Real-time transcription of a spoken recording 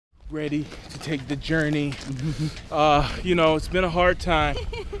ready to take the journey. It's been a hard time,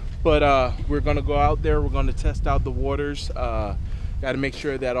 but we're gonna go out there. We're gonna test out the waters. Got to make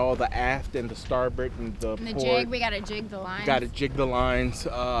sure that all the aft and the starboard and the port, jig, we gotta jig the lines. Got to jig the lines.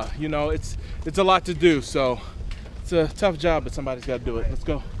 It's a lot to do, so it's a tough job, but somebody's got to do it. Let's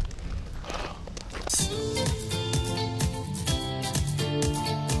go.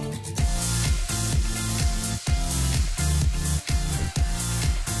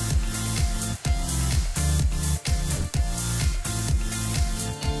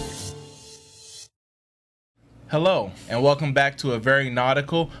 Hello, and welcome back to a very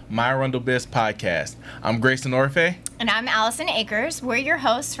nautical My Arundel Biz podcast. I'm Grayson Orfe. And I'm Allison Akers. We're your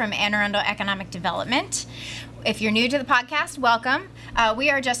hosts from Anne Arundel Economic Development. If you're new to the podcast, welcome. We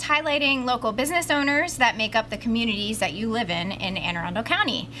are just highlighting local business owners that make up the communities that you live in Anne Arundel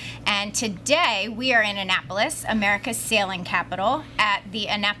County. And today we are in Annapolis, America's sailing capital, at the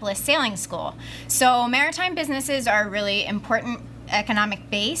Annapolis Sailing School. So maritime businesses are really important economic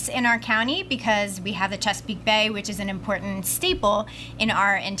base in our county because we have the Chesapeake Bay, which is an important staple in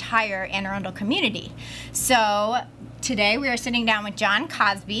our entire Anne Arundel community. So today we are sitting down with John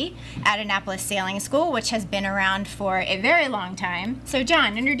Cosby at Annapolis Sailing School, which has been around for a very long time. So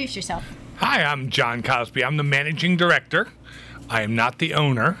John, introduce yourself. Hi, I'm John Cosby. I'm the managing director. I am not the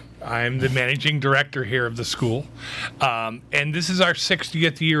owner. I'm the managing director here of the school. And this is our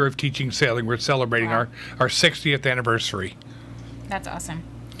 60th year of teaching sailing. We're celebrating our 60th anniversary. That's awesome.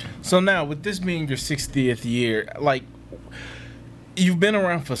 So now, with this being your 60th year, you've been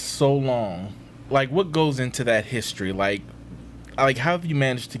around for so long. What goes into that history? How have you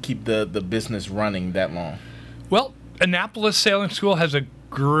managed to keep the business running that long? Well, Annapolis Sailing School has a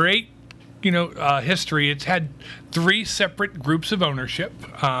great history. It's had 3 separate groups of ownership.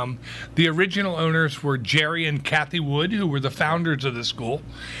 The original owners were Jerry and Kathy Wood, who were the founders of the school,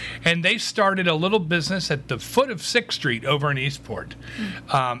 and they started a little business at the foot of 6th Street over in Eastport,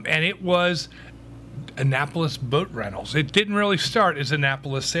 and it was Annapolis Boat Rentals. It didn't really start as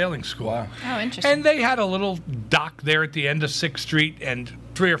Annapolis Sailing School. Wow. Oh, interesting. And they had a little dock there at the end of 6th Street and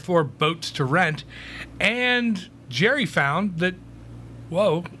 3 or 4 boats to rent, and Jerry found that,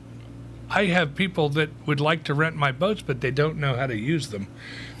 whoa, I have people that would like to rent my boats, but they don't know how to use them.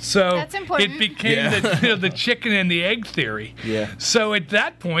 So that's important. It became the chicken and the egg theory. Yeah. So at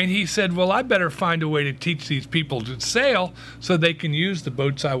that point, he said, well, I better find a way to teach these people to sail so they can use the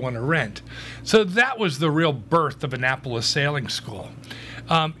boats I want to rent. So that was the real birth of Annapolis Sailing School.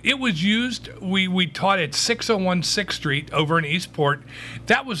 It was used, we taught at 601 6th Street over in Eastport.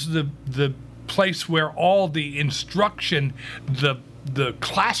 That was the place where all the instruction, the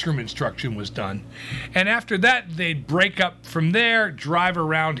classroom instruction was done. And after that, they'd break up from there, drive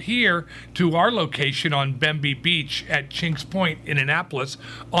around here to our location on Bemby Beach at Chinks Point in Annapolis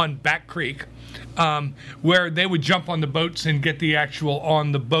on Back Creek, where they would jump on the boats and get the actual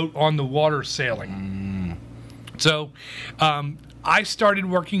on the water sailing. So I started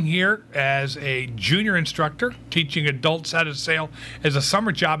working here as a junior instructor, teaching adults how to sail as a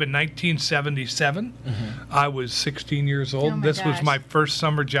summer job in 1977. I was 16 years old. Oh my This gosh. was my first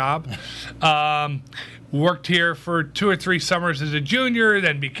summer job. Worked here for 2 or 3 summers as a junior,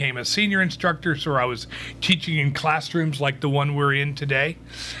 then became a senior instructor, so I was teaching in classrooms like the one we're in today.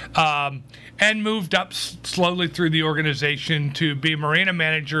 And moved up slowly through the organization to be a marina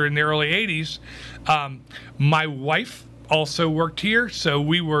manager in the early 80s. My wife also worked here, so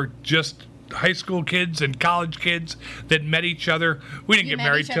we were just high school kids and college kids that met each other. We didn't You get met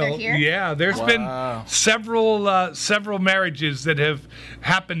married each other till here? There's Wow. been several marriages that have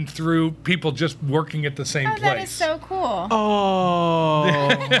happened through people just working at the same Oh, place. that is so cool.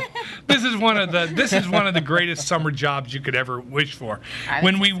 Oh. This is one of the greatest summer jobs you could ever wish for. I would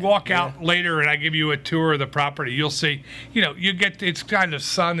When say we so. walk out later and I give you a tour of the property, you'll see, it's kind of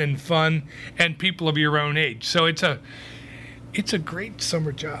sun and fun and people of your own age. So it's a great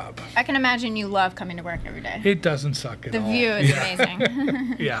summer job. I can imagine you love coming to work every day. It doesn't suck at The all. view is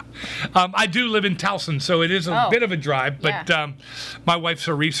amazing. Yeah. I do live in Towson, so it is a bit of a drive, but Yeah. my wife's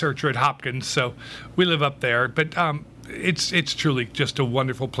a researcher at Hopkins, so we live up there. But it's truly just a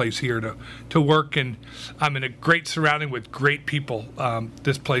wonderful place here to work, and I'm in a great surrounding with great people.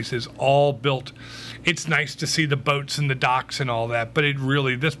 This place is all built. It's nice to see the boats and the docks and all that, but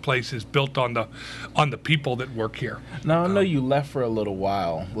this place is built on the people that work here. Now, I know you left for a little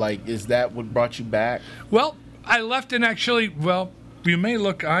while. Is that what brought you back? Well, I left and actually, you may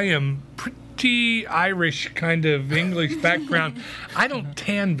look, I am pretty British, Irish kind of English background, I don't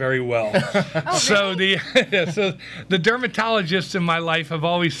tan very well. So so the dermatologists in my life have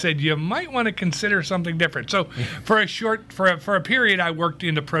always said you might want to consider something different. So for a period, I worked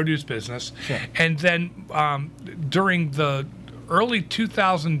in the produce business, and then during the early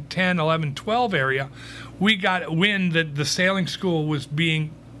 2010, 11, 12 area, we got wind that the sailing school was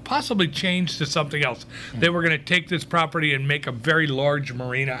being possibly changed to something else. They were going to take this property and make a very large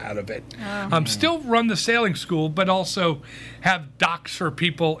marina out of it. Still run the sailing school, but also have docks for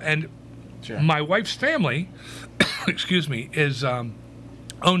people. And my wife's family, excuse me,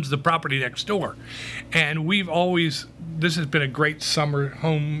 owns the property next door. And this has been a great summer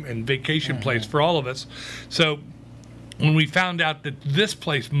home and vacation place for all of us. So when we found out that this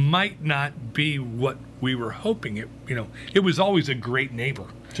place might not be what we were hoping it was always a great neighbor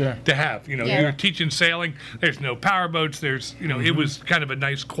to have. You're teaching sailing, there's no powerboats, there's, it was kind of a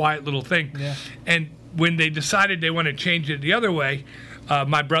nice, quiet little thing. And when they decided they want to change it the other way,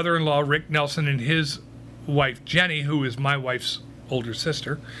 my brother-in-law, Rick Nelson, and his wife, Jenny, who is my wife's older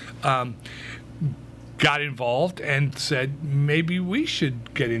sister, got involved and said maybe we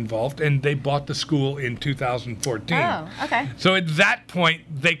should get involved, and they bought the school in 2014. Oh, okay. So at that point,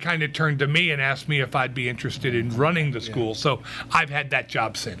 they kind of turned to me and asked me if I'd be interested in running the school. So I've had that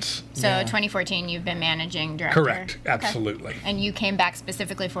job since. So 2014, you've been managing director. Correct, absolutely. And you came back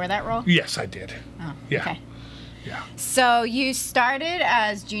specifically for that role? Yes, I did. Oh, yeah. Okay. Yeah. So you started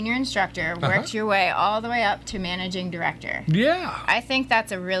as junior instructor, worked your way all the way up to managing director. Yeah. I think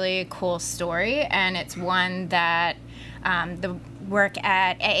that's a really cool story, and it's one that the work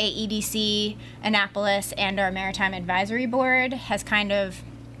at AAEDC, Annapolis, and our Maritime Advisory Board has kind of,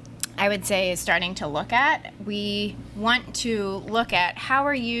 I would say, is starting to look at. We want to look at how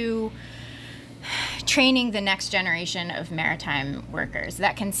are you training the next generation of maritime workers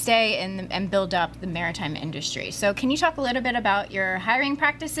that can stay and build up the maritime industry. So can you talk a little bit about your hiring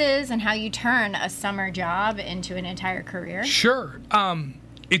practices and how you turn a summer job into an entire career? Sure.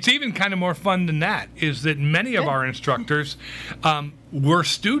 It's even kind of more fun than that, is that many of our instructors were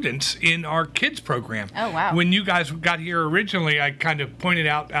students in our kids program. Oh, wow. When you guys got here originally, I kind of pointed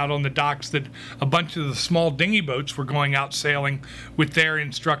out on the docks that a bunch of the small dinghy boats were going out sailing with their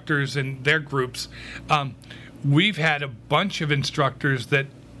instructors and their groups. We've had a bunch of instructors that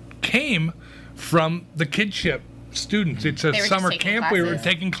came from the kidship students. It's a summer camp. We were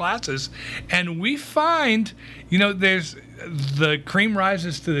taking classes, and we find, there's the cream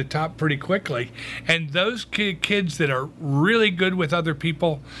rises to the top pretty quickly, and those kids that are really good with other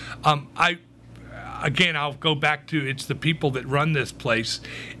people, I'll go back to, it's the people that run this place.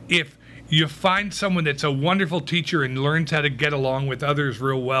 If you find someone that's a wonderful teacher and learns how to get along with others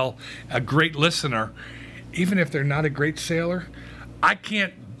real well, a great listener, even if they're not a great sailor, I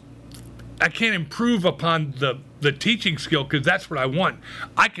can't improve upon the teaching skill, because that's what I want.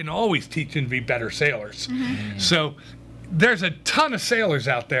 I can always teach them to be better sailors. So there's a ton of sailors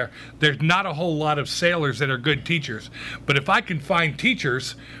out there. There's not a whole lot of sailors that are good teachers. But if I can find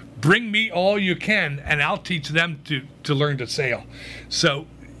teachers, bring me all you can, and I'll teach them to learn to sail. So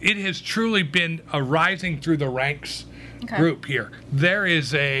it has truly been a rising through the ranks group here. There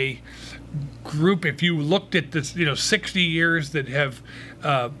is a group, if you looked at this, 60 years that have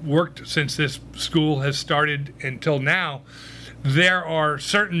worked since this school has started until now, there are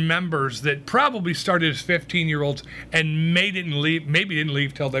certain members that probably started as 15-year-olds and maybe didn't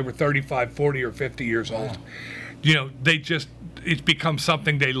leave till they were 35, 40, or 50 years old. It's become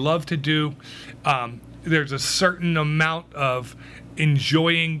something they love to do. There's a certain amount of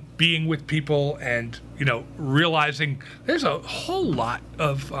enjoying being with people and, realizing there's a whole lot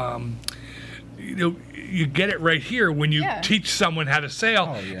of, you get it right here when you teach someone how to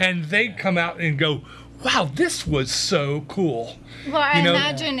sail, and they come out and go, wow, this was so cool. Well, I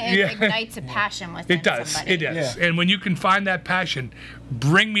imagine it ignites a passion within somebody. It does. And when you can find that passion,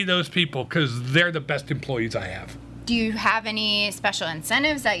 bring me those people, because they're the best employees I have. Do you have any special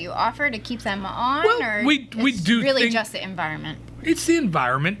incentives that you offer to keep them on? Well, or we do really just the environment? It's the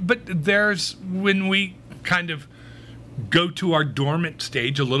environment, but when we kind of go to our dormant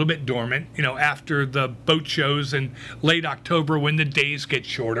stage, a little bit dormant, after the boat shows in late October when the days get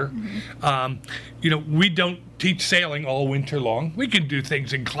shorter. We don't teach sailing all winter long. We can do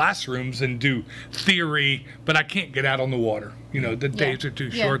things in classrooms and do theory, but I can't get out on the water. The days are too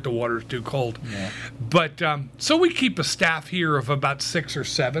short, the water's too cold. But so we keep a staff here of about 6 or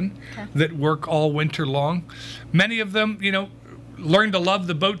 7 that work all winter long. Many of them, learn to love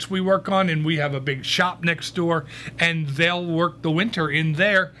the boats we work on, and we have a big shop next door, and they'll work the winter in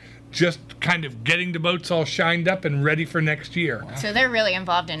there just kind of getting the boats all shined up and ready for next year. So they're really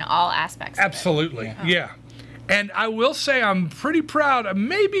involved in all aspects of it. Absolutely, yeah. And I will say I'm pretty proud.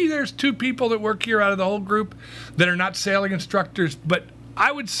 Maybe there's 2 people that work here out of the whole group that are not sailing instructors, but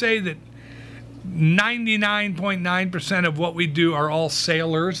I would say that 99.9% of what we do are all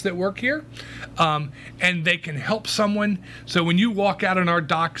sailors that work here, and they can help someone. So when you walk out on our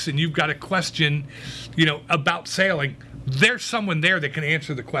docks and you've got a question, about sailing, there's someone there that can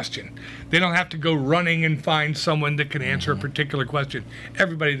answer the question. They don't have to go running and find someone that can answer a particular question.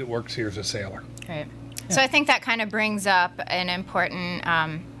 Everybody that works here is a sailor. Great. So I think that kind of brings up an important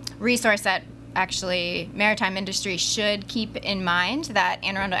resource that actually maritime industry should keep in mind that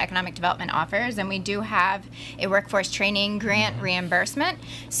Anne Arundel Economic Development offers, and we do have a workforce training grant reimbursement.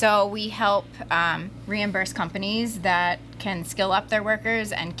 So we help reimburse companies that can skill up their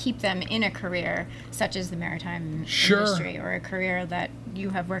workers and keep them in a career such as the maritime industry, or a career that you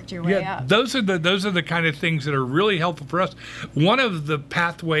have worked your way up. Those are the kind of things that are really helpful for us. One of the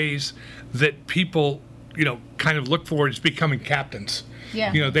pathways that people kind of look for is becoming captains.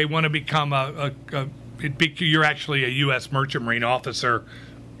 Yeah. They want to become you're actually a U.S. Merchant Marine officer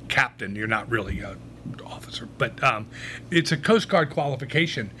captain. You're not really an officer, but it's a Coast Guard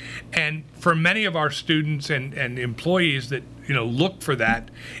qualification. And for many of our students and employees that, look for that,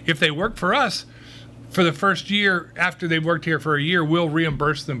 if they work for us, for the first year, after they've worked here for a year, we'll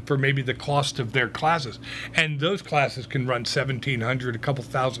reimburse them for maybe the cost of their classes. And those classes can run $1,700, a couple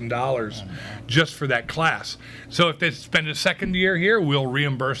 $1,000 just for that class. So if they spend a second year here, we'll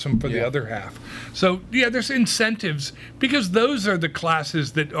reimburse them for the other half. So, there's incentives, because those are the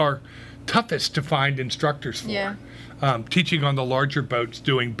classes that are toughest to find instructors for. Yeah. Teaching on the larger boats,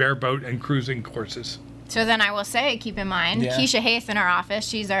 doing bareboat and cruising courses. So then I will say, keep in mind, Keisha Haith in our office,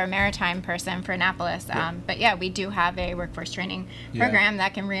 she's our maritime person for Annapolis. But we do have a workforce training program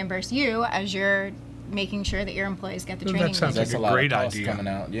that can reimburse you as you're making sure that your employees get the training. That sounds like a great idea. Coming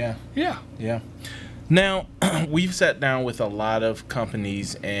out, yeah. Now, we've sat down with a lot of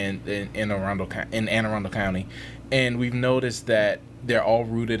companies in Anne Arundel County, and we've noticed that they're all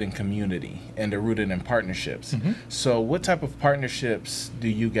rooted in community and they're rooted in partnerships. So what type of partnerships do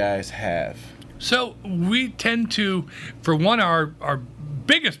you guys have? So we tend to, for one, our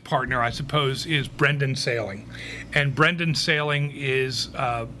biggest partner, I suppose, is Brendan Sailing. And Brendan Sailing is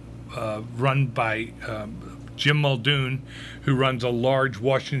run by Jim Muldoon, who runs a large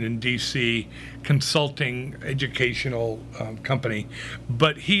Washington, D.C. consulting educational company.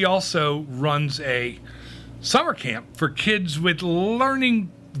 But he also runs a summer camp for kids with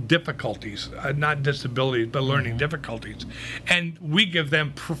learning difficulties, not disabilities, but learning difficulties. And we give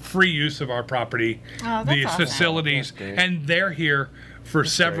them free use of our property, the facilities, and they're here for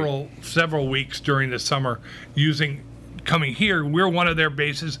several weeks during the summer coming here. We're one of their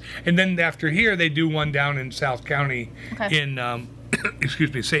bases, and then after here they do one down in South County in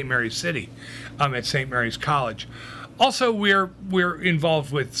St. Mary's City, at St. Mary's College. Also, we're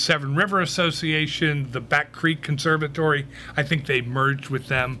involved with Severn River Association, the Back Creek Conservatory. I think they merged with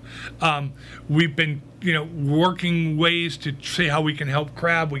them. We've been, working ways to see how we can help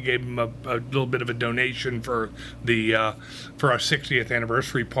crab. We gave them a little bit of a donation for our 60th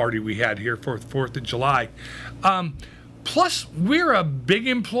anniversary party we had here for the 4th of July. Plus, we're a big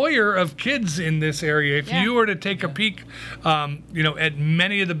employer of kids in this area. If you were to take a peek, at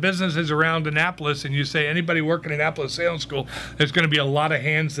many of the businesses around Annapolis, and you say anybody working at Annapolis Sailing School, there's going to be a lot of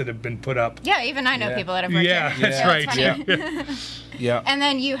hands that have been put up. Yeah, even I know people that have worked here. That's right. Yeah. And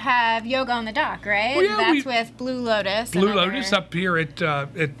then you have Yoga on the Dock, right? Well, that's with Blue Lotus. Blue Lotus up here at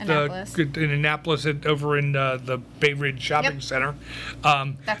Annapolis. In Annapolis, over in the Bay Ridge Shopping Center.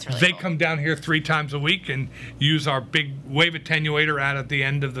 That's really They cool. come down here 3 times a week and use our big wave attenuator out at the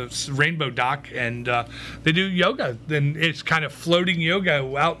end of the Rainbow Dock, and they do yoga. Then it's kind of floating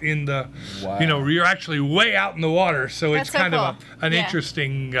yoga out in the, you're actually way out in the water, so That's it's kind cool. of an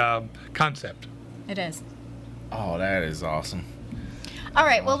interesting concept. It is. Oh, that is awesome. All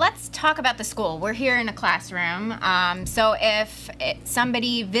right, well, let's talk about the school. We're here in a classroom. So if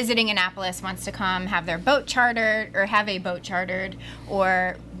somebody visiting Annapolis wants to come have their boat chartered or have a boat chartered,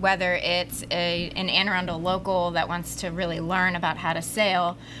 or whether it's an Anne Arundel local that wants to really learn about how to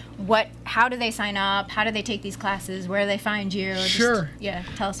sail, how do they sign up? How do they take these classes? Where do they find you? Sure.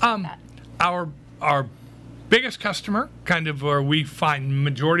 Tell us about that. Our biggest customer, kind of where we find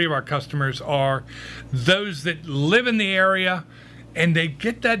majority of our customers, are those that live in the area, and they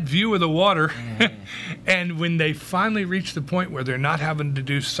get that view of the water. And when they finally reach the point where they're not having to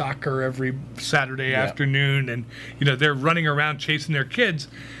do soccer every Saturday afternoon, and they're running around chasing their kids,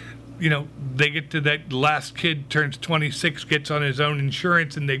 they get to that last kid turns 26, gets on his own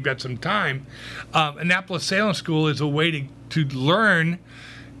insurance, and they've got some time. Annapolis Sailing School is a way to learn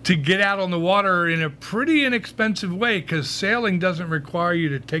to get out on the water in a pretty inexpensive way, because sailing doesn't require you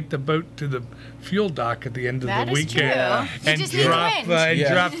to take the boat to the fuel dock at the end of That the is weekend true. and You just need drop wind.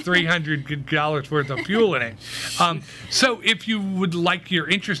 drop $300 worth of fuel in it. So if you're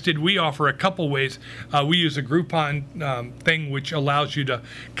interested, we offer a couple ways. We use a Groupon thing, which allows you to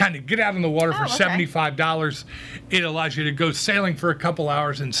kind of get out on the water for okay. $75. It allows you to go sailing for a couple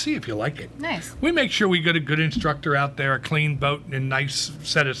hours and see if you like it. Nice. We make sure we get a good instructor out there, a clean boat, and a nice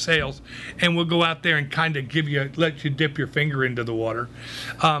set of sails, and we'll go out there and kind of let you dip your finger into the water.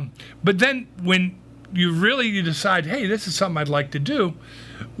 But then when you decide, hey, this is something I'd like to do,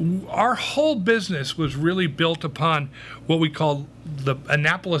 our whole business was really built upon what we call the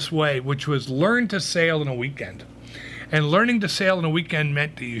Annapolis Way, which was learn to sail in a weekend. And learning to sail in a weekend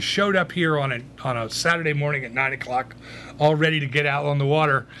meant that you showed up here on a Saturday morning at 9 o'clock, all ready to get out on the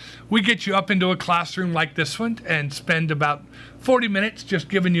water. We get you up into a classroom like this one and spend about 40 minutes just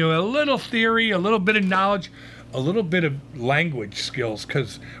giving you a little theory, a little bit of knowledge, a little bit of language skills,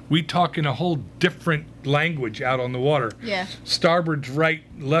 because we talk in a whole different language out on the water. Yeah. Starboard's right,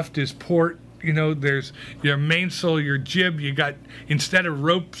 left is port. There's your mainsail, your jib. You got, instead of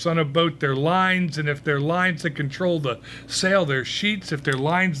ropes on a boat, they're lines. And if they're lines that control the sail, they're sheets. If they're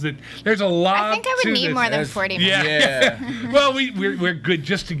lines there's a lot. I think I would need more than 40 minutes. Yeah. Well, we're good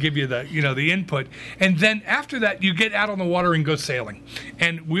just to give you the input. And then after that, you get out on the water and go sailing.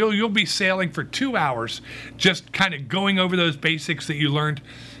 And you'll be sailing for 2 hours, just kind of going over those basics that you learned.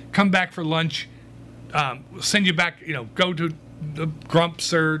 Come back for lunch. Send you back, go to the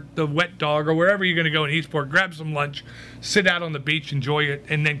Grumps or the Wet Dog or wherever you're going to go in Eastport, grab some lunch, sit out on the beach, enjoy it,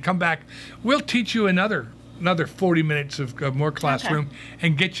 and then come back. We'll teach you another 40 minutes of more classroom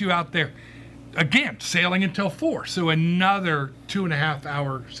and get you out there. Again, sailing until 4, so another 2.5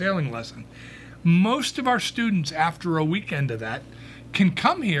 hour sailing lesson. Most of our students, after a weekend of that, can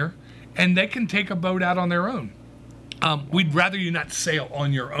come here and they can take a boat out on their own. We'd rather you not sail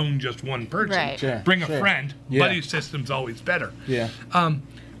on your own, just one person. Right. Sure, Bring a sure. friend. Yeah. Buddy system's always better. Yeah.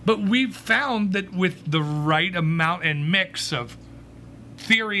 But we've found that with the right amount and mix of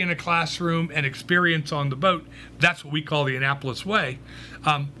theory in a classroom and experience on the boat, that's what we call the Annapolis Way.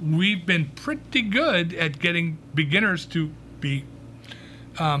 We've been pretty good at getting beginners to be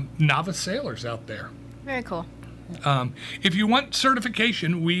novice sailors out there. Very cool. If you want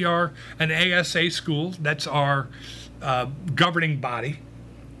certification, we are an ASA school. That's our governing body.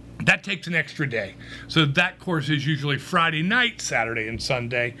 That takes an extra day. So that course is usually Friday night, Saturday, and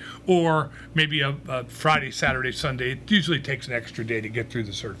Sunday, or maybe a Friday, Saturday, Sunday. It usually takes an extra day to get through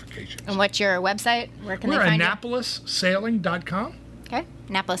the certification. And what's your website? Where can We're they find AnnapolisSailing.com. you? Okay.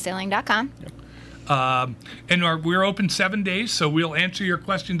 AnnapolisSailing.com. And we're open 7 days, so we'll answer your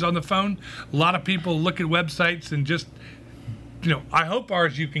questions on the phone. A lot of people look at websites and just, I hope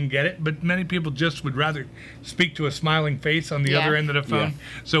ours you can get it, but many people just would rather speak to a smiling face on the other end of the phone. Yeah.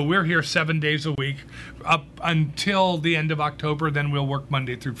 So we're here 7 days a week up until the end of October. Then we'll work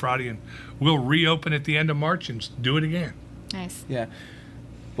Monday through Friday, and we'll reopen at the end of March and do it again. Nice. Yeah.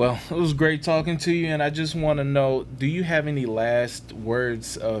 Well, it was great talking to you, and I just want to know, do you have any last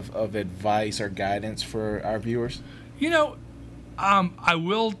words of advice or guidance for our viewers? I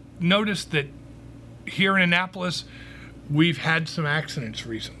will notice that here in Annapolis, we've had some accidents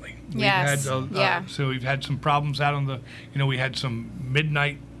recently. Yes. So we've had some problems out on the, we had some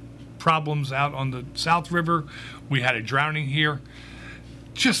midnight problems out on the South River. We had a drowning here.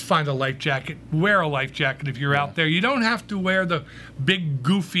 Just find a life jacket. Wear a life jacket if you're out there. You don't have to wear the big,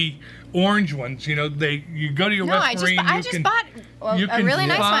 goofy orange ones. You go to your West Marine. I just bought a really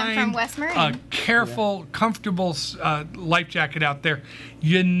nice one from West Marine. A careful, comfortable life jacket out there.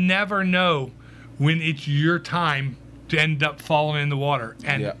 You never know when it's your time to end up falling in the water,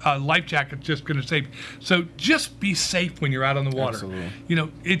 and a life jacket's just going to save you. So just be safe when you're out on the water. Absolutely.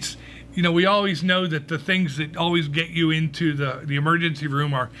 We always know that the things that always get you into the emergency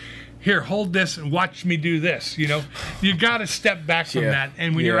room are, here, hold this and watch me do this. You got to step back from that.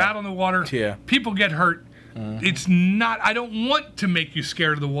 And when you're out on the water, people get hurt. It's not, I don't want to make you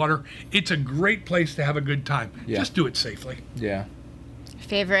scared of the water. It's a great place to have a good time. Just do it safely. Yeah.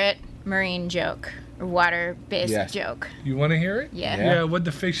 Favorite marine joke or water-based joke? You want to hear it? Yeah. What'd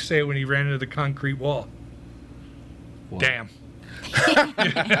the fish say when he ran into the concrete wall? What? Damn.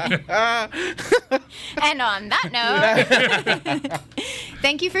 And on that note,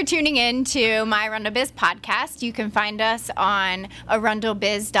 Thank you for tuning in to My Arundel Biz podcast. You can find us on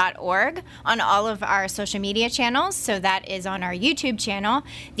arundelbiz.org, on all of our social media channels. So that is on our YouTube channel,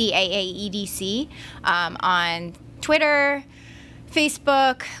 the AAEDC, on Twitter,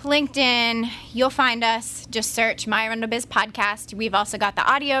 Facebook, LinkedIn. You'll find us. Just search My Arundel Biz podcast. We've also got the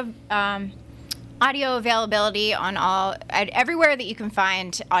audio availability on everywhere that you can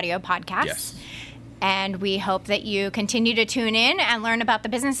find audio podcasts. Yes. And we hope that you continue to tune in and learn about the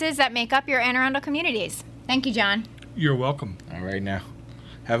businesses that make up your Anne Arundel communities. Thank you, John. You're welcome. All right, now.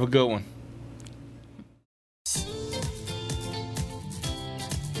 Have a good one.